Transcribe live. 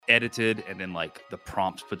edited and then like the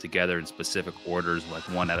prompts put together in specific orders, like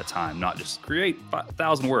one at a time, not just create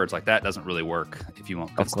 1,000 words. Like that doesn't really work if you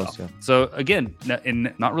want good stuff. Yeah. So again,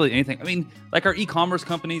 not really anything. I mean, like our e-commerce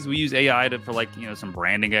companies, we use AI for like, some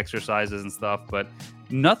branding exercises and stuff, but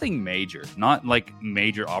nothing major, not like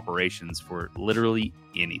major operations for literally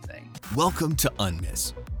anything. Welcome to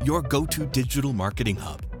Unmiss, your go-to digital marketing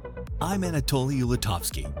hub. I'm Anatoly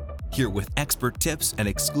Ulatovsky, here with expert tips and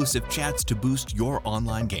exclusive chats to boost your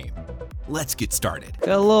online game. Let's get started.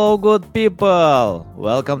 Hello, good people.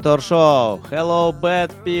 Welcome to our show. Hello, bad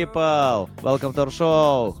people. Welcome to our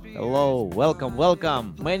show. Hello,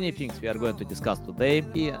 welcome. Many things we are going to discuss today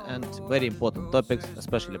and very important topics,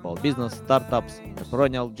 especially about business, startups,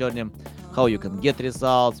 entrepreneurial journey, how you can get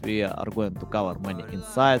results. We are going to cover many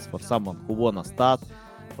insights for someone who wanna start,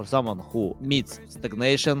 for someone who meets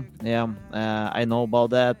stagnation. I know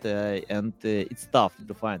about that, and it's tough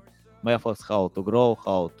to find methods how to grow,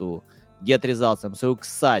 how to get results. I'm so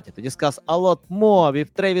excited to discuss a lot more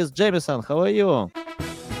with Jamison. How are you?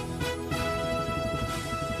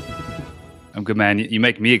 I'm good, man. You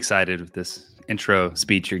make me excited with this intro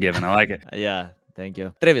speech you're giving. I like it. Yeah, thank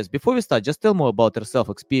you. Travis, before we start, just tell more about yourself,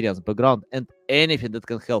 experience, background, and anything that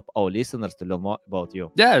can help our listeners to learn more about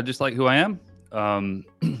you. Yeah, just like who I am.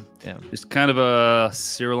 Just kind of a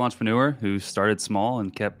serial entrepreneur who started small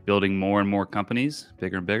and kept building more and more companies,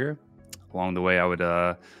 bigger and bigger. Along the way, I would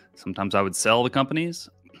sometimes I would sell the companies,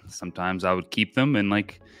 sometimes I would keep them and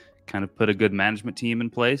like kind of put a good management team in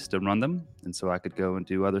place to run them, and so I could go and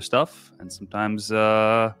do other stuff. And sometimes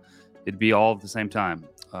it'd be all at the same time.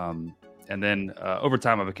 And then over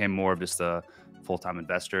time, I became more of just a full-time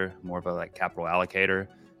investor, more of a like capital allocator,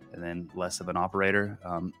 and then less of an operator.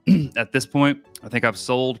 At this point, I think I've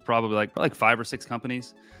sold probably like 5 or 6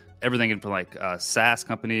 companies, everything from like SaaS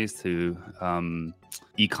companies to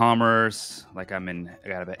e-commerce. Like I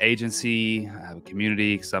got an agency, I have a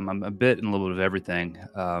community, because I'm a bit in a little bit of everything.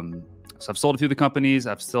 So I've sold a few of the companies.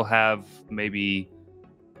 I still have maybe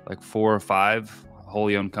like 4 or 5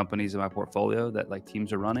 wholly owned companies in my portfolio that like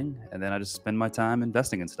teams are running. And then I just spend my time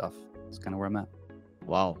investing in stuff. That's kind of where I'm at.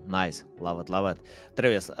 Wow, nice. Love it.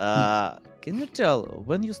 Travis, can you tell,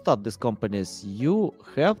 when you start these companies, you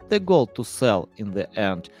have the goal to sell in the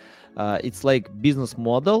end? It's like business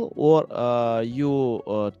model, or you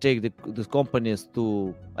take these companies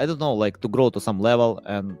to, I don't know, like to grow to some level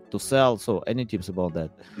and to sell? So any tips about that?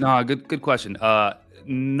 No, good question.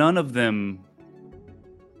 None of them.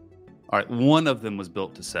 All right, one of them was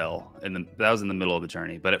built to sell, and then that was in the middle of the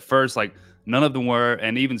journey. But at first, like none of them were,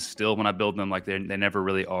 and even still, when I build them, like they never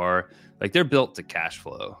really are. Like they're built to cash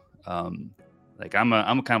flow. Like I'm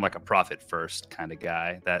kind of like a profit first kind of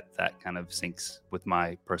guy. That kind of syncs with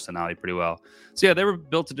my personality pretty well. So yeah, they were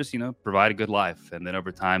built to just provide a good life, and then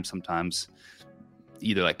over time, sometimes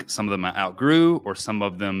either like some of them I outgrew, or some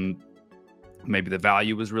of them maybe the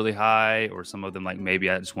value was really high, or some of them like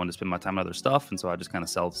maybe I just wanted to spend my time on other stuff, and so I just kind of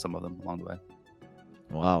sell some of them along the way.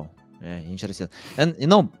 Wow, yeah, interesting. And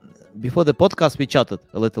before the podcast, we chatted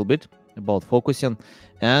a little bit about focusing,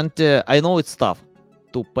 and I know it's tough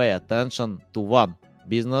to pay attention to one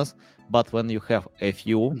business, but when you have a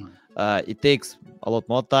few, it takes a lot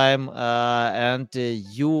more time, and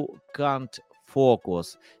you can't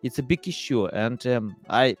focus. It's a big issue, and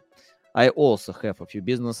I also have a few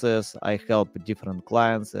businesses. I help different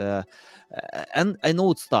clients, and I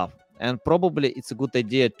know it's tough. And probably it's a good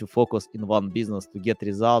idea to focus in one business to get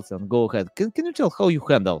results and go ahead. Can you tell how you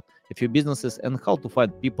handle a few businesses and how to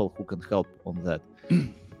find people who can help on that?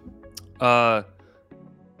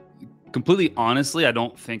 Completely honestly, I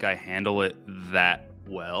don't think I handle it that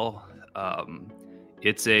well.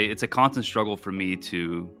 It's a constant struggle for me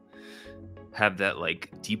to have that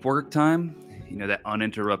like deep work time, that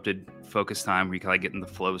uninterrupted focus time where you kind of get in the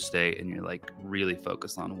flow state and you're like really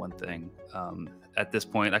focused on one thing. At this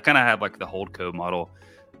point, I kind of have like the holdco model.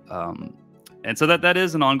 And so that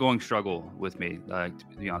is an ongoing struggle with me, to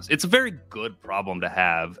be honest. It's a very good problem to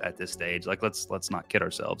have at this stage. Like, let's not kid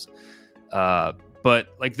ourselves. But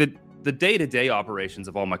like the day-to-day operations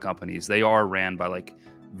of all my companies, they are ran by like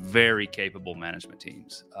very capable management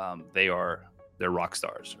teams. They're rock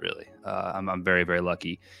stars, really. I'm very, very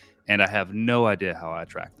lucky. And I have no idea how I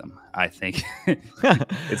attract them. I think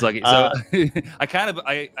it's like, so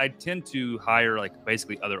I tend to hire like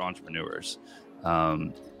basically other entrepreneurs.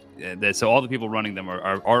 So all the people running them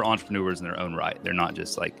are entrepreneurs in their own right. They're not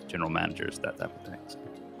just like general managers, that type of thing. So.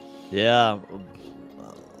 Yeah.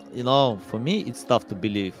 For me, it's tough to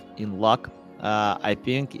believe in luck. I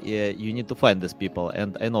think you need to find these people.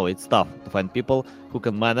 And I know it's tough to find people who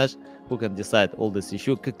can manage who can decide all this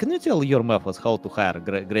issue. Can you tell your methods how to hire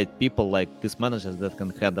great people like these managers that can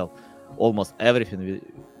handle almost everything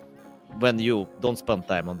when you don't spend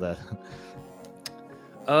time on that?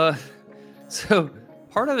 So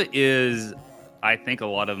part of it is I think a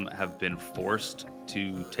lot of them have been forced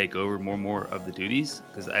to take over more and more of the duties,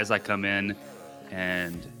 because as I come in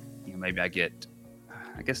and maybe I get,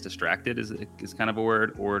 I guess, distracted is kind of a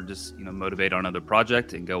word, or just motivate on another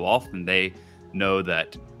project and go off, and they know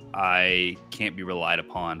that I can't be relied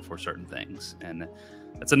upon for certain things, and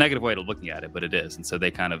that's a negative way of looking at it, but it is. And so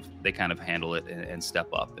they kind of handle it and step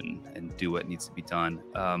up and do what needs to be done.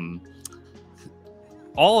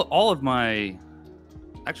 All of my,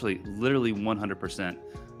 actually literally 100%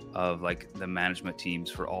 of like the management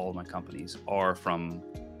teams for all of my companies are from,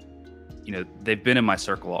 they've been in my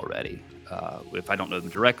circle already. If I don't know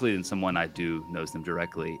them directly, then someone I do knows them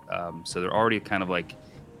directly. So they're already kind of like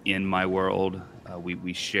in my world.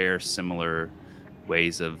 We share similar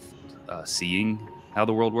ways of seeing how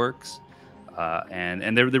the world works.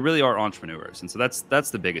 And they really are entrepreneurs. And so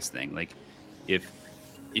that's the biggest thing. Like if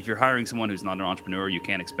you're hiring someone who's not an entrepreneur, you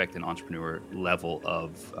can't expect an entrepreneur level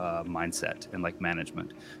of mindset and like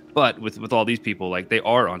management. But with all these people, like they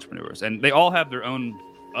are entrepreneurs, and they all have their own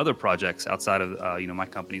other projects outside of my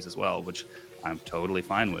companies as well, which I'm totally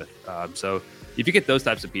fine with. So if you get those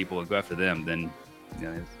types of people and go after them, then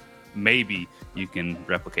maybe you can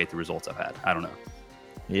replicate the results I've had. I don't know.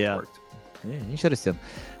 Yeah, interesting.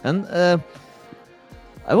 And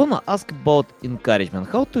I want to ask about encouragement.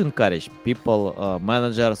 How to encourage people,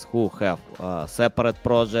 managers who have separate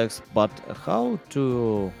projects, but how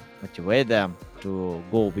to motivate them to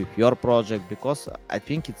go with your project? Because I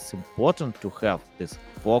think it's important to have this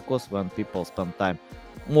focus when people spend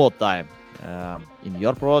more time in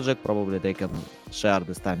your project. Probably they can share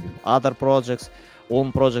this time with other projects,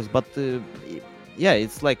 own projects. But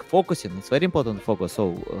it's like focusing. It's very important to focus.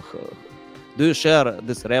 So do you share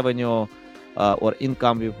this revenue or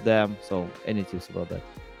income with them? So any tips about that?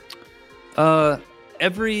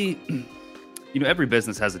 Every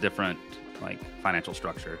business has a different like financial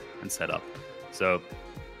structure and setup. So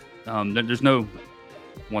there's no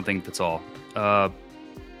one thing fits all. But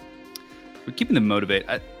keeping them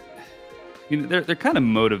motivated, they're kind of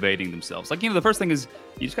motivating themselves. Like the first thing is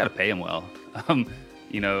you just got to pay them well.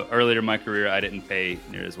 Earlier in my career I didn't pay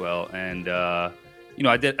near as well, and I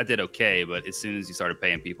did okay, but as soon as you started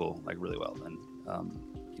paying people like really well, then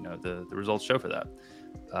the results show for that.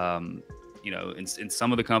 In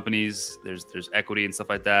some of the companies there's equity and stuff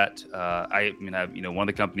like that. I have one of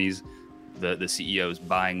the companies, the CEO is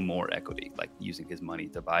buying more equity, like using his money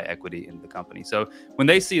to buy equity in the company. So when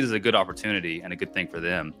they see it as a good opportunity and a good thing for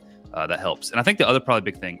them, that helps. And I think the other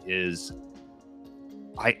probably big thing is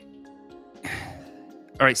all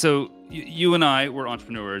right, so you and I, we're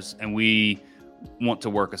entrepreneurs and we want to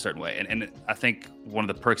work a certain way. And I think one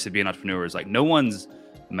of the perks of being an entrepreneur is like no one's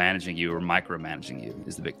managing you or micromanaging you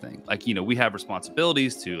is the big thing. Like, we have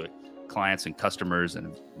responsibilities to clients and customers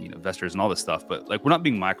and investors and all this stuff, but like we're not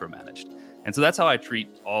being micromanaged. And so that's how I treat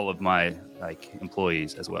all of my like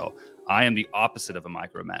employees as well. I am the opposite of a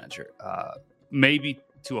micromanager, maybe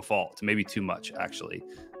to a fault, maybe too much actually.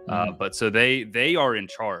 But so they are in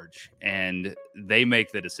charge and they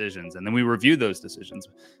make the decisions, and then we review those decisions,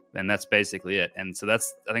 and that's basically it. And so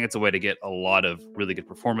I think it's a way to get a lot of really good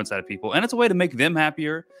performance out of people, and it's a way to make them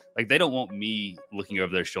happier. Like they don't want me looking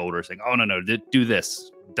over their shoulder saying, "Oh no, do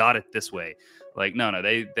this, dot it this way." Like no,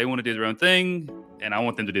 they want to do their own thing, and I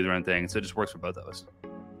want them to do their own thing. So it just works for both of us.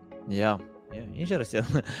 Yeah, interesting.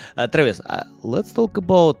 Travis, let's talk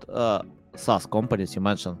about SaaS companies. You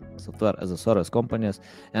mentioned software as a service companies,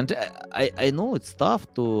 and I know it's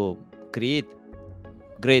tough to create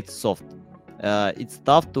great software. It's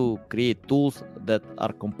tough to create tools that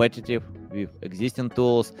are competitive with existing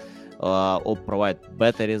tools, or provide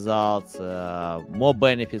better results, more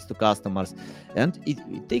benefits to customers. And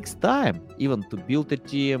it takes time even to build a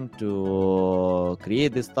team, to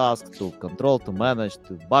create these tasks, to control, to manage,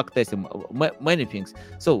 to bug test, many things.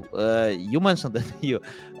 So you mentioned that you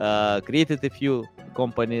created a few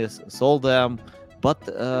companies, sold them, but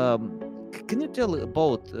can you tell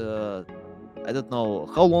about, I don't know,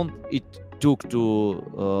 how long it took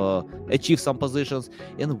to achieve some positions,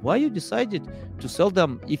 and why you decided to sell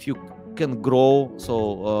them if you can grow?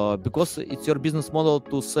 So because it's your business model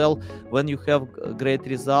to sell when you have great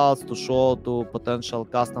results, to show to potential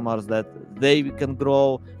customers that they can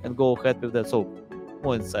grow and go ahead with that. So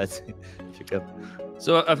more insights if you can.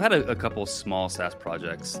 So I've had a couple small SaaS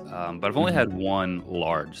projects, but I've only had one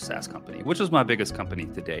large SaaS company, which was my biggest company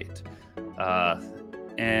to date.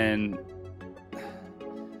 And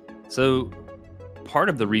so part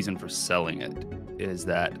of the reason for selling it is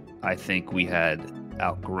that I think we had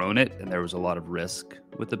outgrown it and there was a lot of risk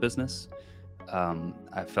with the business.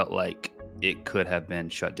 I felt like it could have been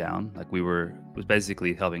shut down. Like it was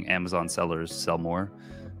basically helping Amazon sellers sell more.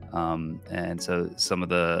 And so some of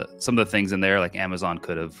the things in there, like Amazon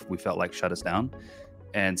we felt like shut us down.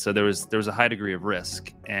 And so there was a high degree of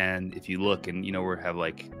risk. And if you look and, we have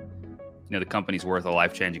the company's worth a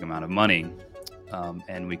life-changing amount of money.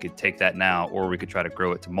 And we could take that now, or we could try to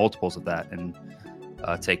grow it to multiples of that and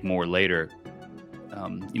take more later.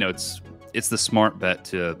 It's the smart bet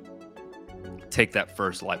to take that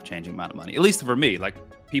first life-changing amount of money. At least for me, like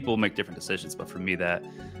people make different decisions, but for me that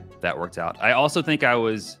worked out. I also think I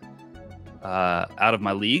was out of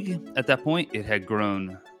my league at that point. It had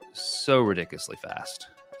grown so ridiculously fast.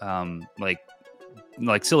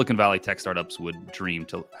 Like Silicon Valley tech startups would dream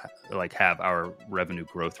to have our revenue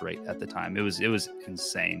growth rate at the time. It was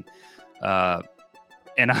insane.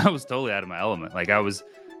 And I was totally out of my element. Like I was,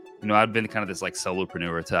 I'd been kind of this like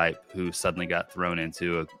solopreneur type who suddenly got thrown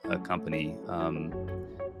into a company.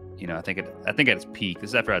 I think at its peak,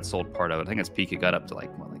 this is after I'd sold part of it. I think its peak, it got up to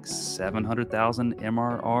like 700,000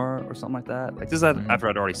 MRR or something like that. Like this is after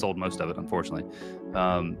I'd already sold most of it, unfortunately.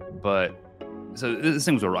 But so this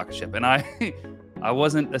thing was a rocket ship, and I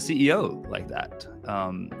wasn't a CEO like that.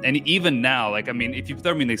 And even now, if you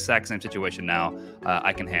throw me in the exact same situation now,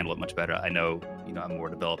 I can handle it much better. I know, I'm a more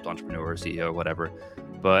developed entrepreneur, CEO, or whatever,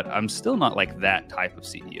 but I'm still not like that type of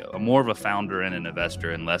CEO. I'm more of a founder and an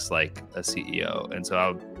investor and less like a CEO. And so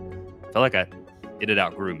I felt like it had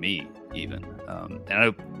outgrew me even. And I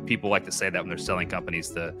know people like to say that when they're selling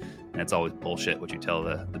companies, and it's always bullshit what you tell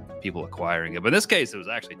the people acquiring it. But in this case, it was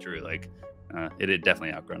actually true. Like it had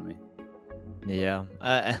definitely outgrown me. Yeah,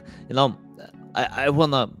 I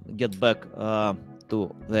wanna get back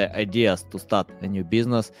to the ideas to start a new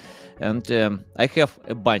business, and I have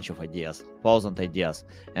a bunch of ideas, 1,000 ideas,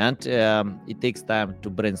 and it takes time to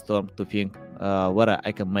brainstorm, to think where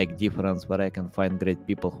I can make difference, where I can find great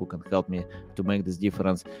people who can help me to make this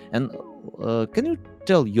difference. And can you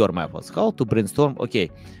tell your methods how to brainstorm?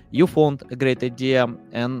 Okay, you found a great idea,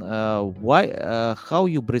 and how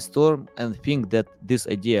you brainstorm and think that this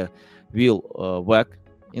idea will work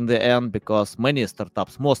in the end, because most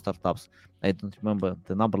startups, I don't remember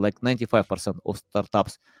the number, like 95% of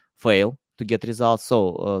startups fail to get results.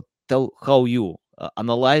 So tell how you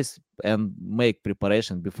analyze and make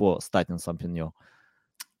preparation before starting something new.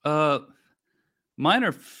 Mine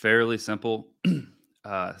are fairly simple.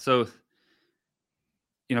 So,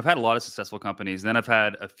 I've had a lot of successful companies. Then I've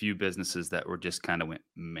had a few businesses that were just kind of went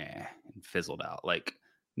meh and fizzled out. Like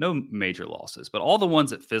no major losses, but all the ones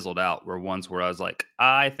that fizzled out were ones where I was like,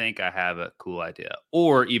 I think I have a cool idea.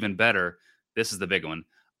 Or even better, this is the big one.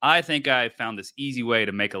 I think I found this easy way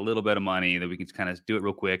to make a little bit of money that we can kind of do it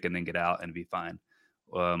real quick and then get out and be fine.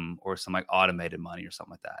 Or some like automated money or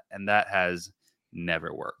something like that. And that has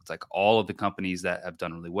never worked. It's like all of the companies that have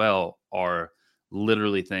done really well are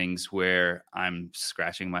literally things where I'm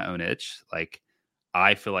scratching my own itch. Like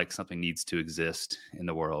I feel like something needs to exist in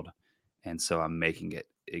the world. And so I'm making it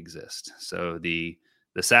exist. So the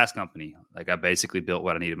SaaS company, like I basically built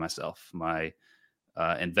what I needed myself. My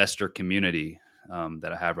investor community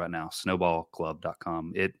that I have right now,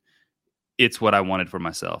 snowballclub.com. It's what I wanted for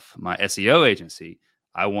myself. My SEO agency,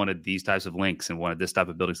 I wanted these types of links and wanted this type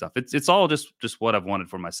of building stuff. It's all just what I've wanted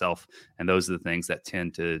for myself. And those are the things that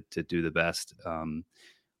tend to do the best. And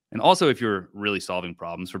also if you're really solving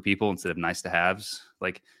problems for people instead of nice to haves,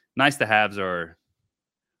 like nice to haves are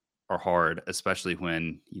hard, especially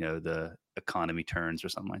when the economy turns or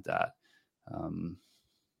something like that.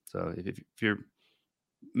 So if you're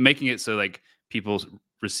making it so like people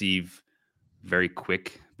receive very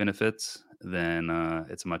quick benefits, then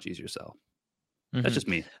it's a much easier sell. Mm-hmm. That's just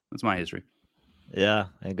me. That's my history. Yeah,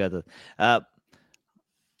 I got it. I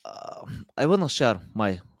want to share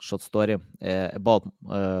my short story about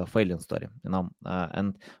failing story.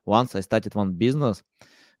 And once I started one business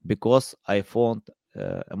because I found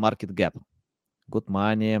a market gap, good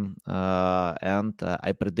money, and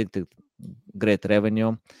I predicted great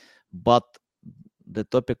revenue, but the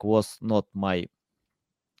topic was not my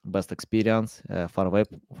best experience, far away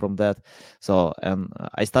from that. So, and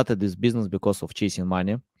I started this business because of chasing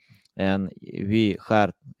money, and we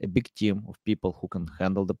hired a big team of people who can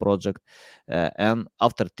handle the project. And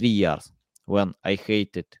after 3 years, when I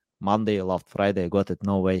hated Monday, loved Friday, I got it.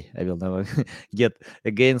 No way, I will never get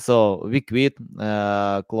again. So we quit,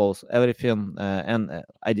 close everything, and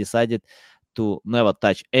I decided to never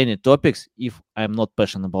touch any topics if I'm not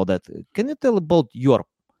passionate about that. Can you tell about your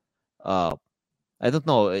I don't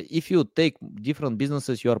know if you take different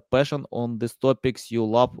businesses, you are passionate on these topics, you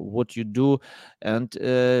love what you do, and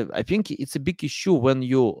I think it's a big issue when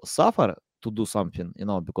you suffer to do something,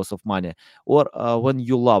 because of money, or when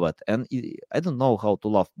you love it. And I don't know how to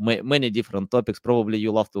love many different topics. Probably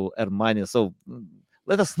you love to earn money, so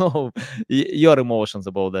let us know your emotions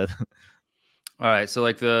about that. All right, so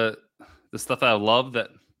like the stuff I love that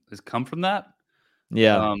has come from that.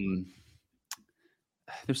 Yeah.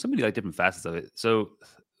 There's so many like different facets of it. So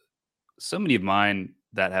many of mine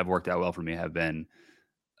that have worked out well for me have been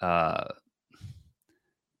uh,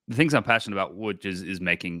 the things I'm passionate about, which is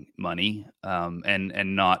making money,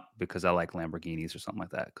 and not because I like Lamborghinis or something like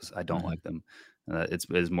that, because I don't Mhm. like them. It's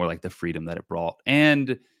more like the freedom that it brought,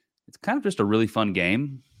 and it's kind of just a really fun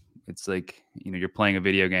game. It's like you're playing a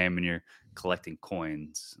video game and you're collecting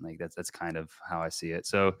coins. Like that's kind of how I see it.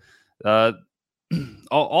 So, uh,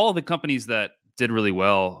 all of the companies that did really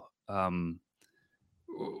well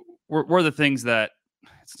were the things that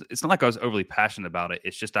it's not like I was overly passionate about it.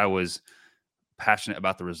 It's just I was passionate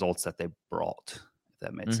about the results that they brought, if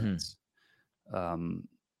that made Mhm. sense. Um,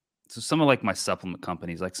 so some of like my supplement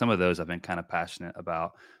companies, like some of those I've been kind of passionate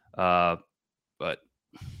about. But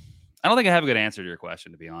I don't think I have a good answer to your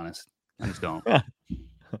question, to be honest. I just don't.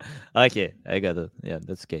 Okay, I got it. Yeah,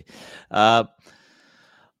 that's okay. Uh,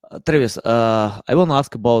 Travis, I want to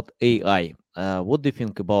ask about AI. What do you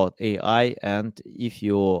think about AI? And if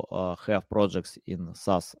you have projects in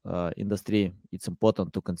SaaS industry, it's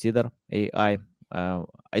important to consider AI.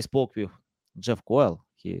 I spoke with Jeff Coyle.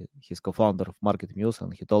 He's co-founder of Market Muse,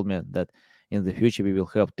 and he told me that in the future we will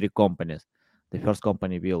have three companies. The first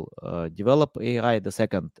company will develop AI, the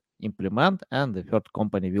second implement, and the third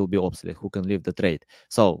company will be obsolete, who can leave the trade.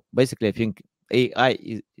 So basically, I think AI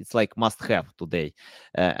it's like must have today.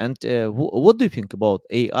 And what do you think about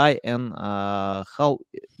AI and how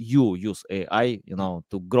you use AI,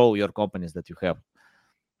 to grow your companies that you have?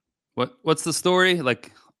 What's the story?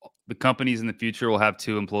 Like the companies in the future will have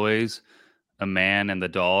two employees, a man and the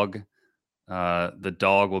dog. The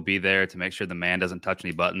dog will be there to make sure the man doesn't touch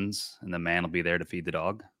any buttons, and the man will be there to feed the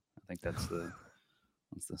dog. I think that's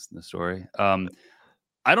the story.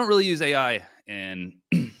 I don't really use AI in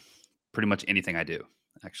pretty much anything I do,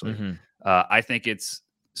 actually. Mm-hmm. I think it's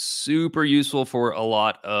super useful for a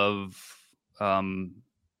lot of um,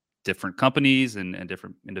 different companies and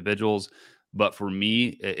different individuals. But for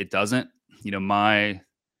me, it doesn't.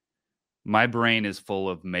 My brain is full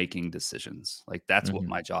of making decisions. Like that's what Mm-hmm.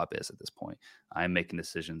 my job is at this point. I'm making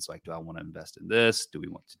decisions like, do I want to invest in this? Do we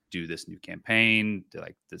want to do this new campaign?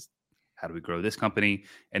 How do we grow this company?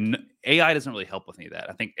 And AI doesn't really help with any of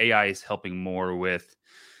that. I think AI is helping more with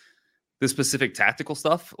the specific tactical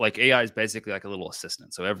stuff. Like AI is basically like a little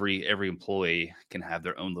assistant. So every employee can have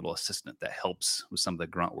their own little assistant that helps with some of the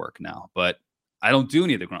grunt work now. But I don't do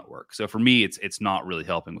any of the grunt work. So for me, it's not really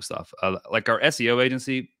helping with stuff. Like our SEO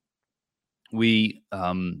agency, so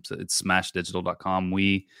it's smashdigital.com.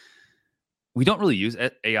 We don't really use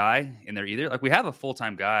AI in there either. Like we have a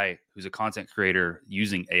full-time guy who's a content creator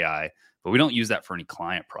using AI, but we don't use that for any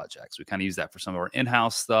client projects. We kind of use that for some of our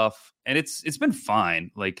in-house stuff, and it's been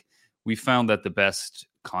fine. Like we found that the best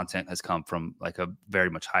content has come from like a very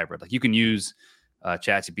much hybrid. Like you can use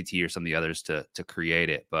ChatGPT or some of the others to create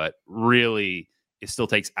it, but really it still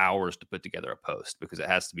takes hours to put together a post because it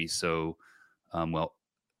has to be so well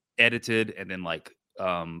edited, and then like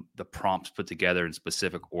the prompts put together in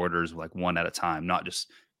specific orders, like one at a time, not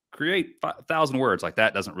just create 5,000 words. Like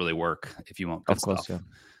that doesn't really work if you want good Of course, stuff.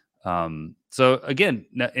 yeah. So again,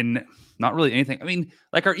 in not really anything. I mean,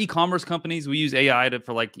 like our e-commerce companies, we use AI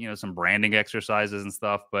for like some branding exercises and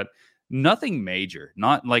stuff, but nothing major,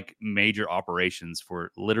 not like major operations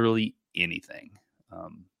for literally anything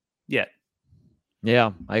yet.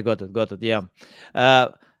 Yeah, I got it. Got it. Yeah. Uh,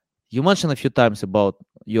 you mentioned a few times about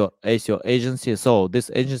your SEO agency. So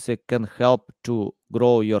this agency can help to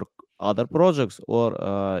grow your other projects, or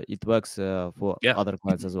it works for Yeah, other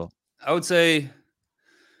clients as well. I would say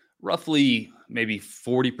roughly maybe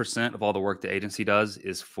 40% of all the work the agency does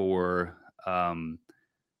is for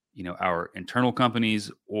our internal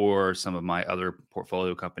companies or some of my other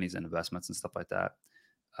portfolio companies and investments and stuff like that.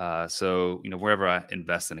 So wherever I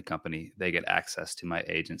invest in a company, they get access to my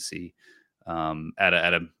agency at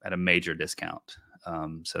a major discount.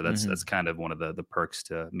 So that's Mhm. kind of one of the perks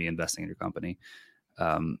to me investing in your company.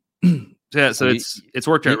 So yeah, So so it's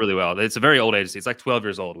worked you, out really well. It's a very old agency. It's like 12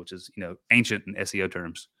 years old, which is ancient in SEO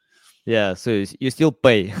terms. yeah, so you still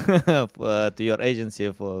pay to your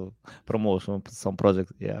agency for promotion of some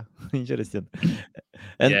projects. Yeah, interesting.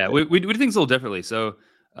 And Yeah, we do things a little differently. So,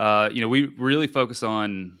 we really focus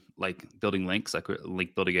on like building links, like we're a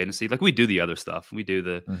link building agency. Like we do the other stuff. We do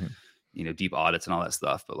the, Mhm. deep audits and all that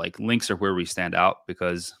stuff. But like links are where we stand out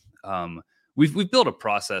because we've built a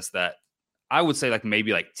process that I would say like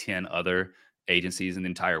maybe like 10 other agencies in the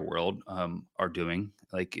entire world are doing.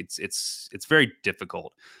 Like it's very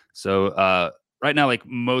difficult. So right now, like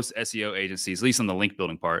most SEO agencies, at least on the link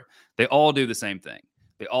building part, they all do the same thing.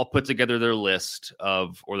 They all put together their list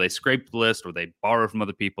of, or they scrape the list, or they borrow from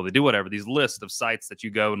other people. They do whatever. These lists of sites that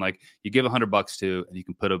you go and like you give $100 to, and you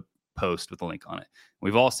can put a post with a link on it.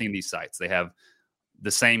 We've all seen these sites. They have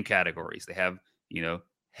the same categories. They have,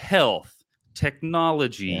 health, Yeah.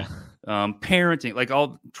 technology, parenting, like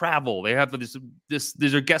all travel. They have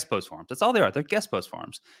these are guest post farms. That's all they are. They're guest post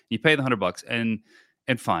farms. You pay the $100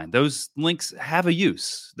 and fine. Those links have a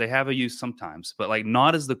use. They have a use sometimes, but like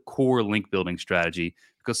not as the core link building strategy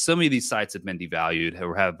because so many of these sites have been devalued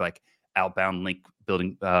or have like outbound link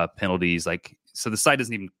building penalties. Like, so the site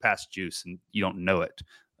doesn't even pass juice and you don't know it.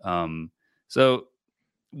 So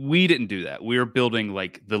we didn't do that. We were building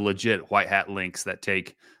like the legit white hat links that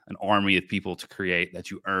take an army of people to create, that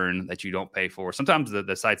you earn, that you don't pay for. Sometimes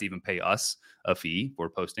the sites even pay us a fee for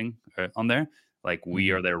posting on there. Like we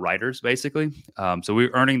Mhm. are their writers basically. So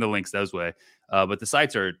we're earning the links those way. But the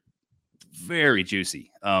sites are very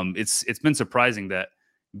juicy. It's been surprising that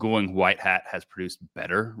going white hat has produced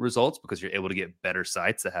better results because you're able to get better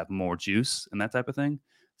sites that have more juice and that type of thing.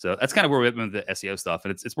 So that's kind of where we've been with the SEO stuff,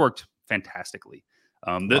 and it's worked fantastically.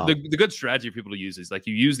 Wow. The good strategy for people to use is like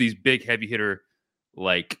you use these big heavy hitter,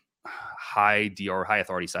 like high DR, high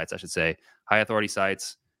authority sites, I should say, high authority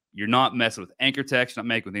sites. You're not messing with anchor text, you're not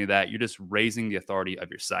making with any of that. You're just raising the authority of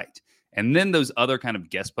your site. And then those other kind of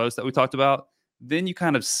guest posts that we talked about, then you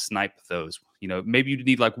kind of snipe those. Maybe you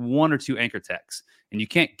need like one or two anchor texts, and you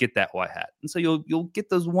can't get that white hat. And so you'll get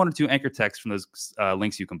those one or two anchor texts from those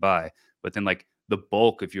links you can buy. But then like the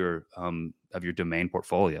bulk of your domain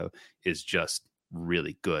portfolio is just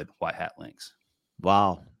really good white hat links.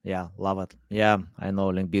 Wow. Yeah, love it. Yeah, I know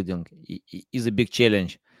link building is a big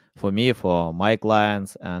challenge for me, for my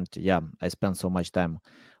clients, and yeah, I spend so much time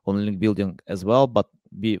on link building as well. But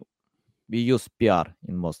we use PR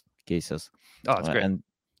in most cases, Oh, that's great. and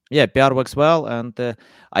yeah, PR works well. And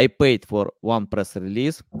I paid for one press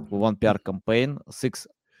release for one PR campaign,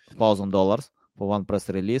 $6,000 for one press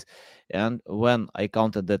release, and when I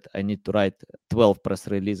counted that I need to write 12 press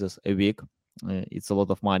releases a week, it's a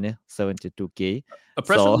lot of money, 72K. A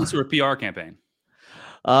press So release or a PR campaign?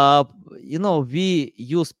 uh, we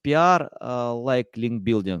use PR like link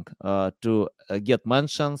building to get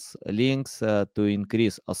mentions, links, to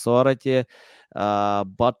increase authority.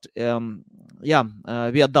 But yeah,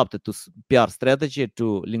 we adapted to PR strategy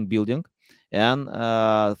to link building. And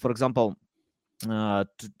for example,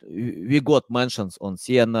 we got mentions on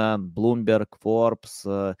CNN, Bloomberg, Forbes,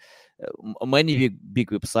 many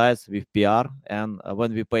big websites with PR. And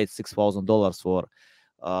when we paid $6,000 for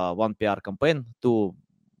one PR campaign to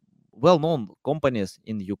well-known companies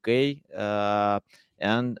in UK,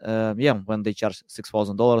 and yeah, when they charge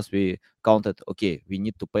 $6,000, we counted, okay, we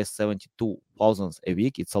need to pay 72,000 a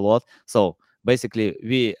week. It's a lot. So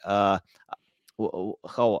basically, how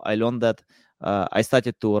I learned that, I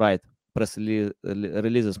started to write press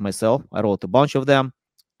releases myself. I wrote a bunch of them.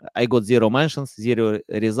 I got zero mentions, zero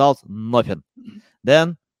results, nothing.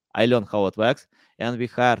 Then I learned how it works, and we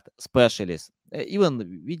hired specialists.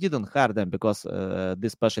 Even we didn't hire them because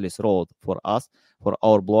these specialists wrote for us, for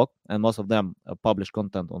our blog, and most of them publish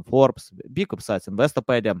content on Forbes, big websites,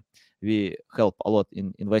 Investopedia. We help a lot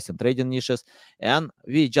in investing trading niches, and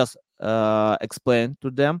we just explain to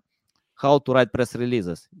them how to write press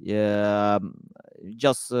releases.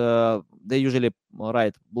 Just they usually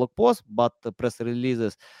write blog posts, but the press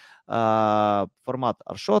releases format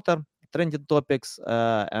are shorter, trending topics,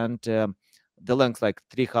 and the length like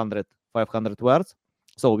 300, 500 words.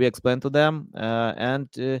 So we explain to them, and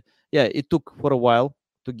yeah, it took for a while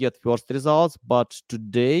to get first results, but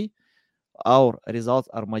today our results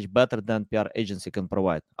are much better than PR agency can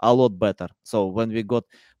provide, a lot better. So when we got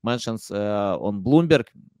mentions on Bloomberg,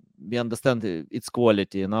 we understand its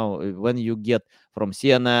quality. When you get from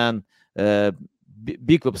CNN,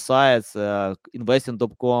 big websites,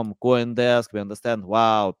 investing.com, CoinDesk, we understand,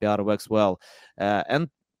 wow, PR works well. And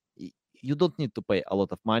you don't need to pay a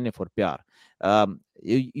lot of money for PR.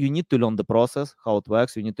 You need to learn the process, how it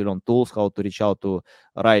works. You need to learn tools, how to reach out to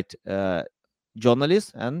right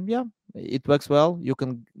journalists, and yeah, it works well. You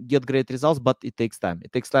can get great results, but it takes time.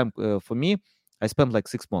 It takes time. For me, I spent like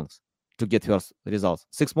 6 months to get first results.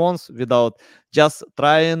 6 months without just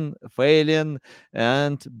trying, failing,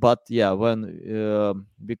 but yeah, when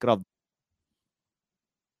we craft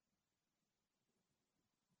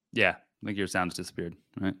Yeah, like your sound just disappeared.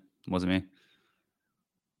 Right? It wasn't me.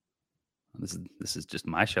 This is just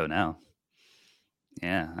my show now.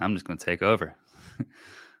 Yeah, I'm just gonna take over.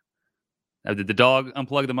 Did the dog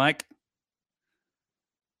unplug the mic?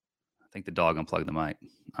 I think the dog unplugged the mic.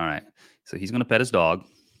 All right, so he's gonna pet his dog,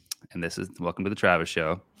 and this is welcome to the Travis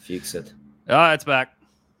Show. Fix it. Ah, it's back.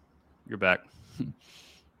 You're back.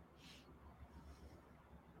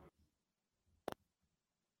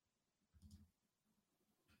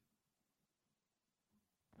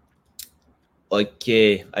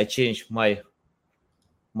 Okay, I changed my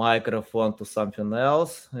microphone to something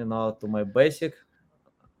else, to my basic.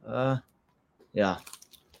 Yeah.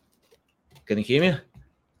 Can you hear me?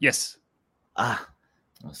 Yes.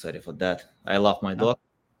 Sorry for that. I love my dog.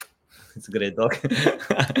 It's a great dog,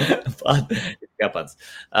 but it happens.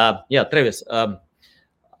 Yeah, Travis. Can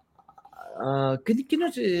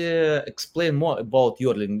you explain more about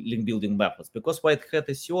your link building methods? Because White Hat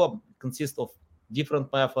SEO consists of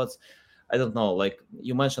different methods. I don't know, like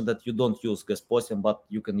you mentioned that you don't use guest posting, but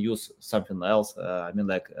you can use something else.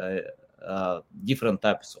 Different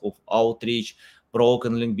types of outreach,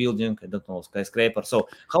 broken link building, I don't know, skyscraper. So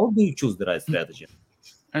how do you choose the right strategy?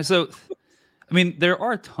 And so, I mean, there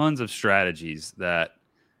are tons of strategies that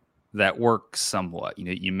work somewhat.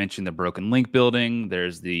 You mentioned the broken link building.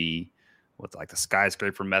 There's the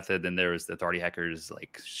skyscraper method. Then there's the Authority Hackers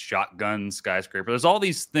like shotgun skyscraper. There's all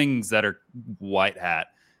these things that are white hat,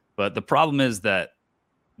 but the problem is that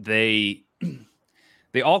they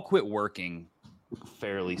all quit working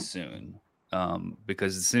fairly soon,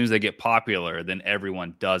 because as soon as they get popular, then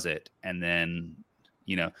everyone does it, and then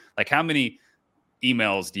like how many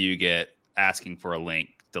emails do you get asking for a link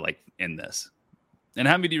to like end this? And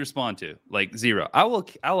how many do you respond to? Like 0. I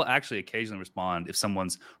will actually occasionally respond if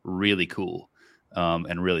someone's really cool,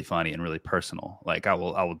 and really funny and really personal. Like I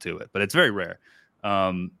will do it, but it's very rare.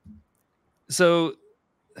 So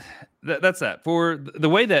that's that. For the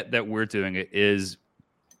way that we're doing it is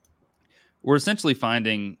we're essentially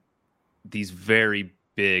finding these very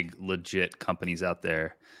big legit companies out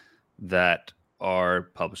there that are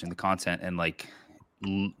publishing the content and like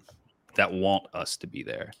that want us to be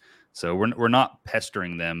there. So we're not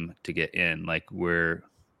pestering them to get in. Like we're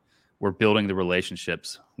building the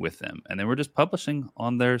relationships with them, and then we're just publishing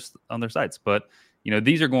on their sites. But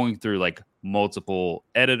these are going through like multiple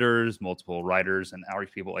editors, multiple writers, and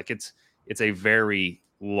outreach people. Like it's a very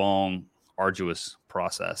long, arduous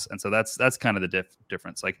process, and so that's kind of the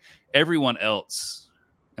difference. Like everyone else,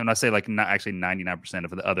 and I say like not actually 99%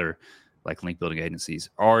 of the other like link building agencies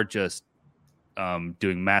are just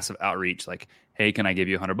doing massive outreach. Like, hey, can I give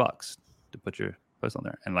you $100 to put your post on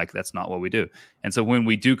there? And like that's not what we do. And so when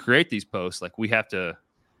we do create these posts, like we can't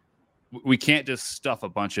just stuff a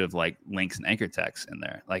bunch of like links and anchor text in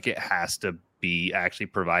there. Like it has to be actually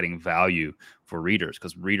providing value for readers,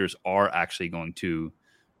 because readers are actually going to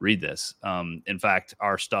read this. In fact,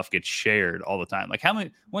 our stuff gets shared all the time. Like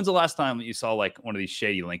when's the last time that you saw like one of these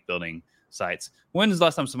shady link building sites? When's the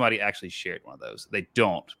last time somebody actually shared one of those? They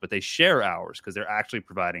don't, but they share ours because they're actually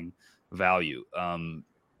providing value.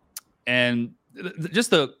 And just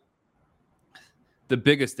the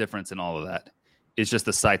biggest difference in all of that is just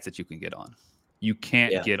the sites that you can get on. You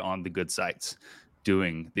can't get on the good sites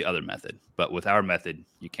doing the other method, but with our method,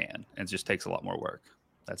 you can. And it just takes a lot more work.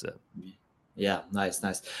 That's it. Yeah, nice.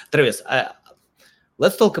 Travis,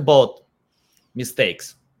 let's talk about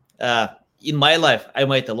mistakes. In my life, I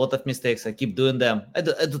made a lot of mistakes. I keep doing them. I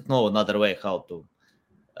don't know another way how to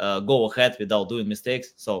go ahead without doing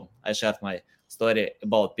mistakes. So I shared my story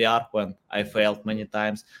about PR when I failed many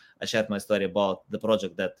times. I shared my story about the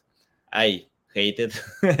project that I hated,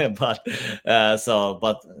 but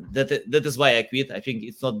that is why I quit. I think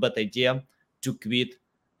it's not a bad idea to quit.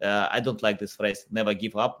 I don't like this phrase, never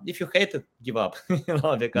give up. If you hate it, give up,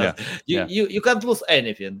 because you can't lose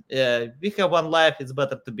anything. We have one life. It's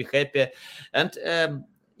better to be happy. And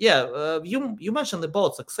you mentioned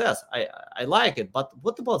about success. I like it, but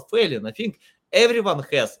what about failing? I think everyone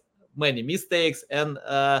has many mistakes, and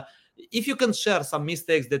if you can share some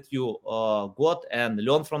mistakes that you got and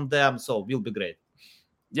learn from them, so will be great.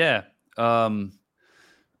 Yeah. So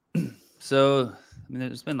I mean,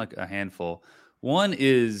 there's been like a handful. One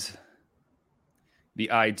is the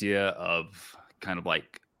idea of kind of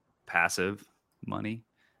like passive money.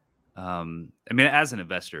 I mean, as an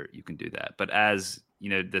investor, you can do that, but as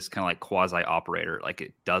this kind of like quasi operator,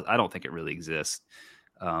 like I don't think it really exists.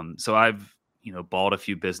 So I've bought a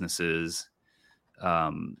few businesses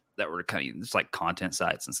that were kind of just like content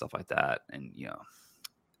sites and stuff like that. And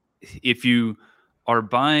if you are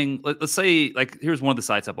buying, let's say, like here's one of the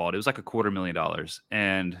sites I bought. It was like $250,000,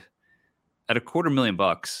 and at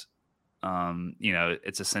 $250,000,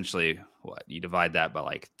 it's essentially what you divide that by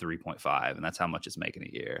like 3.5, and that's how much it's making a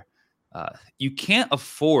year. You can't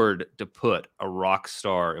afford to put a rock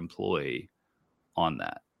star employee on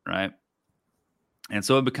that, right? And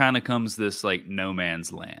so it kind of becomes this like no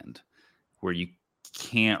man's land where you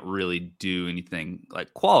can't really do anything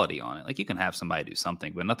like quality on it. Like you can have somebody do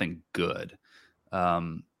something, but nothing good.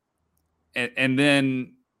 And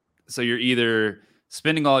then, so you're either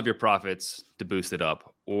spending all of your profits to boost it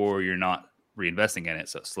up, or you're not reinvesting in it,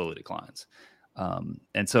 so it slowly declines.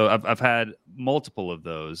 And so I've had multiple of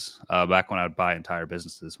those back when I would buy entire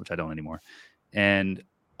businesses, which I don't anymore. And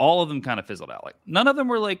all of them kind of fizzled out. Like none of them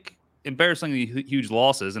were like embarrassingly huge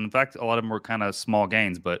losses. And in fact, a lot of them were kind of small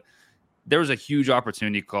gains, but there was a huge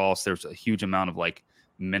opportunity cost. There was a huge amount of like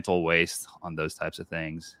mental waste on those types of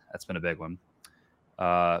things. That's been a big one.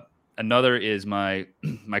 Another is my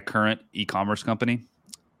current e-commerce company.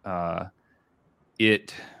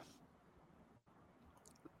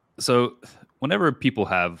 So whenever people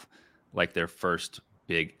have like their first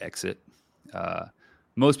big exit,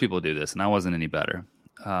 most people do this, and I wasn't any better.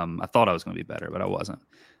 I thought I was going to be better, but I wasn't.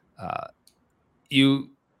 You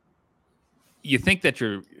think that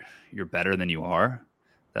you're better than you are,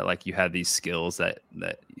 that like you have these skills that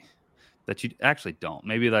you actually don't.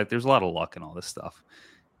 Maybe like there's a lot of luck and all this stuff.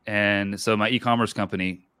 And so my e-commerce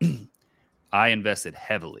company, I invested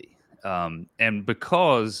heavily. And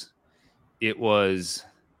because it was,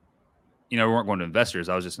 we weren't going to investors,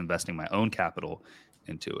 I was just investing my own capital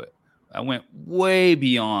into it. I went way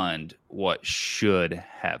beyond what should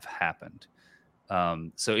have happened.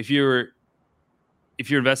 So if you're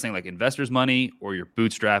investing like investors' money or you're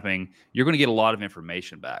bootstrapping, you're going to get a lot of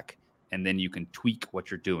information back, and then you can tweak what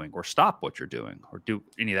you're doing or stop what you're doing or do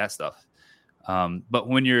any of that stuff. But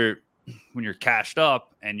when you're cashed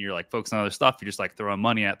up and you're like focusing on other stuff, you're just like throwing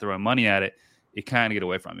money at it. It kind of get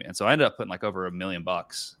away from you. And so I ended up putting like over $1 million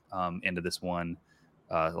into this one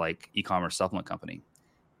like e-commerce supplement company.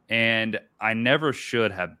 And I never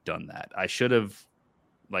should have done that. I should have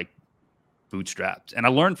like bootstrapped. And I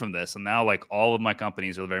learned from this. And now like all of my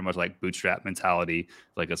companies are very much like bootstrap mentality,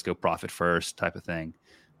 like let's go profit first type of thing.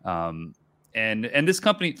 And this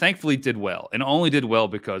company thankfully did well, and only did well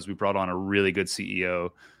because we brought on a really good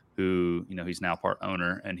CEO who, he's now part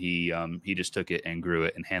owner, and he just took it and grew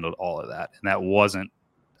it and handled all of that. And that wasn't,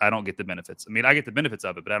 I don't get the benefits. I mean, I get the benefits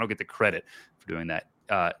of it, but I don't get the credit for doing that.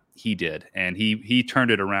 He did. And he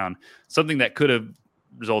turned it around, something that could have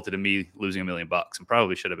resulted in me losing $1 million and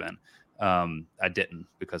probably should have been. I didn't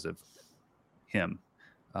because of him.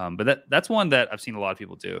 But that's one that I've seen a lot of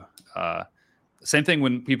people do. Same thing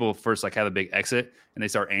when people first like have a big exit and they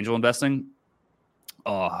start angel investing.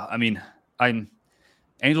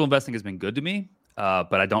 Angel investing has been good to me,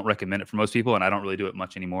 but I don't recommend it for most people, and I don't really do it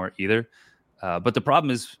much anymore either. But the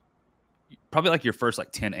problem is probably like your first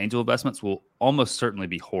like 10 angel investments will almost certainly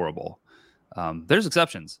be horrible. There's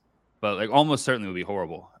exceptions, but like almost certainly will be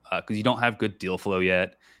horrible because you don't have good deal flow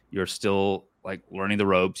yet. You're still like learning the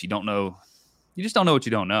ropes. You just don't know what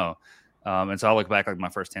you don't know. And so I look back like my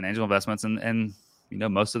first 10 angel investments and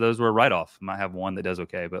most of those were a write-off. Might have one that does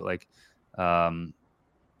okay, but like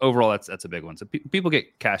overall that's a big one. So people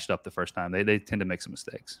get cashed up the first time. They tend to make some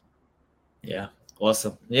mistakes. Yeah.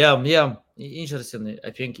 Awesome. Yeah. Interesting.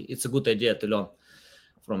 I think it's a good idea to learn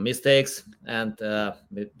from mistakes, and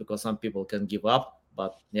because some people can give up,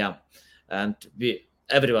 but yeah, and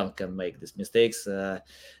everyone can make these mistakes.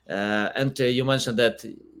 And you mentioned that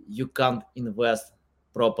you can't invest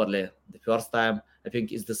properly the first time. I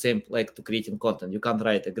think it's the same like to creating content. You can't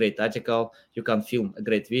write a great article. You can't film a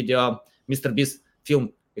great video. Mr. Beast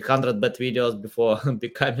filmed 100 bad videos before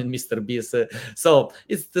becoming Mr. Beast. So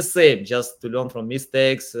it's the same, just to learn from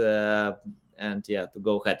mistakes and to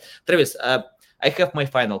go ahead. Travis, I have my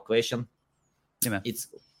final question. Yeah, man.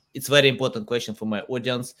 It's very important question for my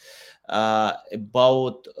audience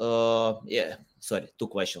about two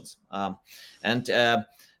questions.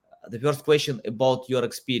 The first question about your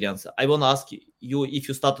experience. I want to ask you, if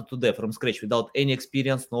you started today from scratch without any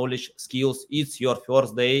experience, knowledge, skills, it's your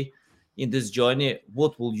first day in this journey,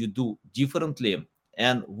 what will you do differently,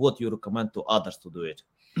 and what you recommend to others to do it?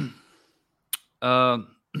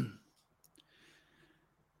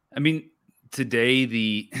 Today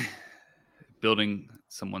the building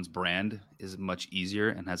someone's brand is much easier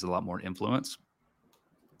and has a lot more influence.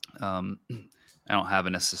 I don't have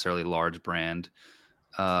a necessarily large brand,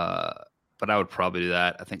 but I would probably do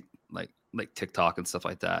that. I think like TikTok and stuff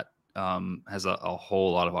like that has a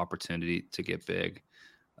whole lot of opportunity to get big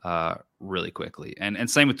really quickly. And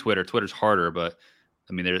same with Twitter. Twitter's harder, but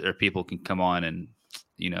I mean, there are people who can come on and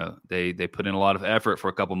they put in a lot of effort for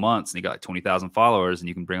a couple months and you got like 20,000 followers and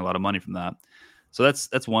you can bring a lot of money from that. So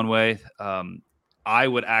that's one way. I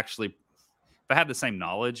would actually, if I had the same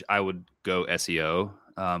knowledge, I would go SEO.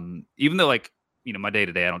 Even though like, my day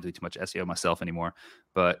to day, I don't do too much SEO myself anymore,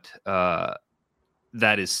 but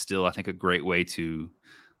that is still, I think, a great way to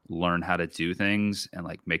learn how to do things and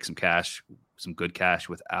like make some cash, some good cash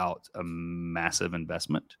without a massive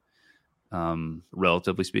investment.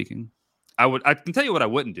 Relatively speaking, I can tell you what I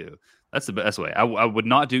wouldn't do. That's the best way. I would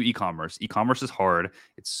not do e-commerce. E-commerce is hard.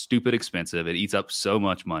 It's stupid expensive. It eats up so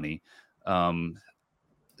much money.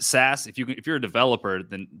 SaaS, if you're a developer,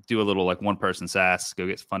 then do a little like one person SaaS, go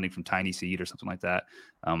get funding from Tiny Seed or something like that.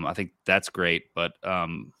 I think that's great, but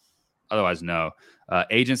otherwise, no.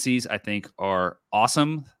 Agencies, I think, are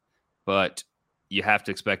awesome, but you have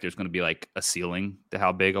to expect there's going to be like a ceiling to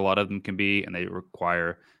how big a lot of them can be, and they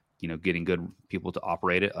require, getting good people to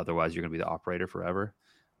operate it. Otherwise, you're going to be the operator forever.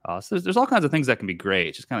 So there's all kinds of things that can be great.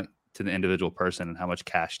 It's just kind of to the individual person and how much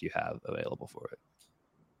cash do you have available for it.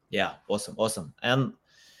 Yeah, awesome. And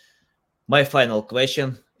my final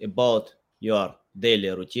question about your daily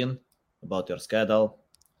routine, about your schedule,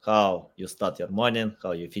 how you start your morning,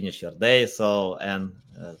 how you finish your day. So, and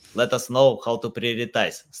let us know how to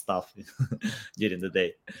prioritize stuff during the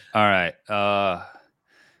day. All right.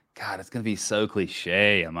 God, it's going to be so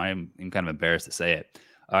cliche. I'm kind of embarrassed to say it.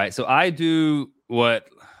 All right. So I do what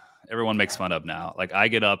everyone makes fun of now. Like I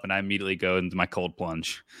get up and I immediately go into my cold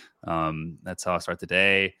plunge. That's how I start the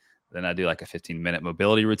day. Then I do like a 15-minute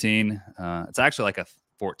mobility routine. It's actually like a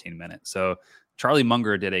 14-minute. So Charlie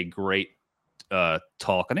Munger did a great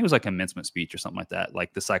talk. I think it was like a commencement speech or something like that,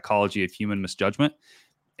 like the psychology of human misjudgment.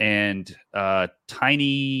 And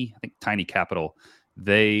Tiny Capital,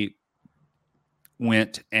 they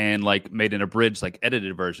went and like made an abridged, like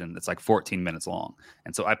edited version that's like 14 minutes long.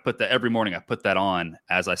 And so I put that every morning. I put that on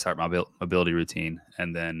as I start my mobility routine,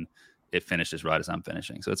 and then it finishes right as I'm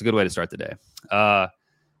finishing. So it's a good way to start the day.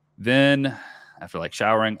 Then after like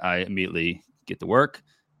showering, I immediately get to work,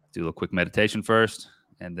 do a little quick meditation first,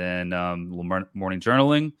 and then a little morning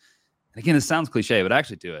journaling. And again, it sounds cliche, but I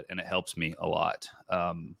actually do it, and it helps me a lot.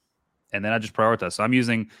 And then I just prioritize. So I'm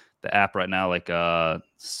using the app right now, like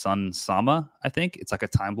Sunsama, I think. It's like a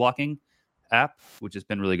time blocking app, which has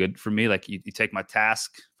been really good for me. Like you take my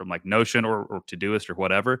task from like Notion or Todoist or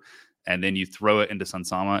whatever, and then you throw it into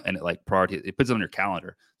Sunsama, and it like it puts it on your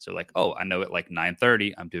calendar. So like, oh, I know at like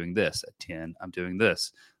 9:30, I'm doing this. At 10, I'm doing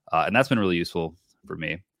this. And that's been really useful for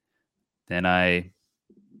me. Then I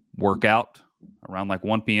work out around like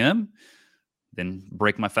 1 p.m., then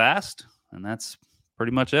break my fast, and that's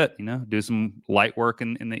pretty much it. Do some light work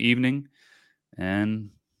in the evening, and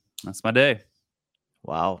that's my day.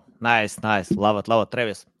 Wow. Nice. Love it.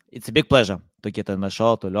 Travis, it's a big pleasure to get on the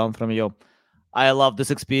show, to learn from you. I love this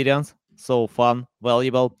experience. So fun,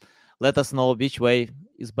 valuable. Let us know which way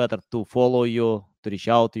is better to follow you, to reach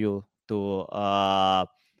out to you, to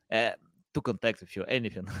contact with you,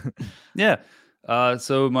 anything. Yeah.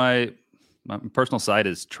 So my personal site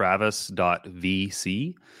is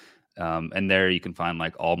travis.vc. And there you can find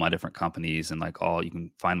like all my different companies, and like you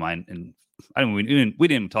can find mine. And we didn't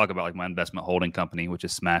even talk about like my investment holding company, which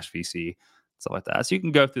is Smash VC, stuff like that. So you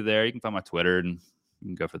can go through there. You can find my Twitter, and you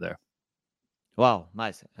can go for there. Wow,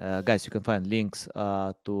 nice. Guys, you can find links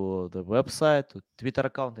to the website, to Twitter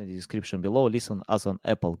account in the description below. Listen us on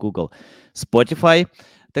Apple, Google, Spotify.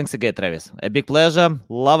 Thanks again, Travis. A big pleasure.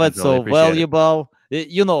 Love it. So valuable.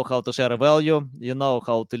 You know how to share value. You know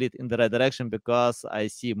how to lead in the right direction, because I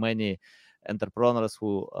see many entrepreneurs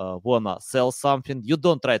who want to sell something. You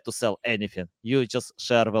don't try to sell anything. You just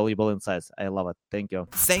share valuable insights. I love it. Thank you.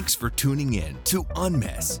 Thanks for tuning in to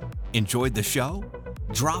Unmiss. Enjoyed the show?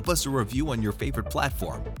 Drop us a review on your favorite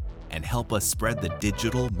platform and help us spread the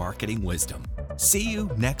digital marketing wisdom. See you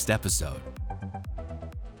next episode.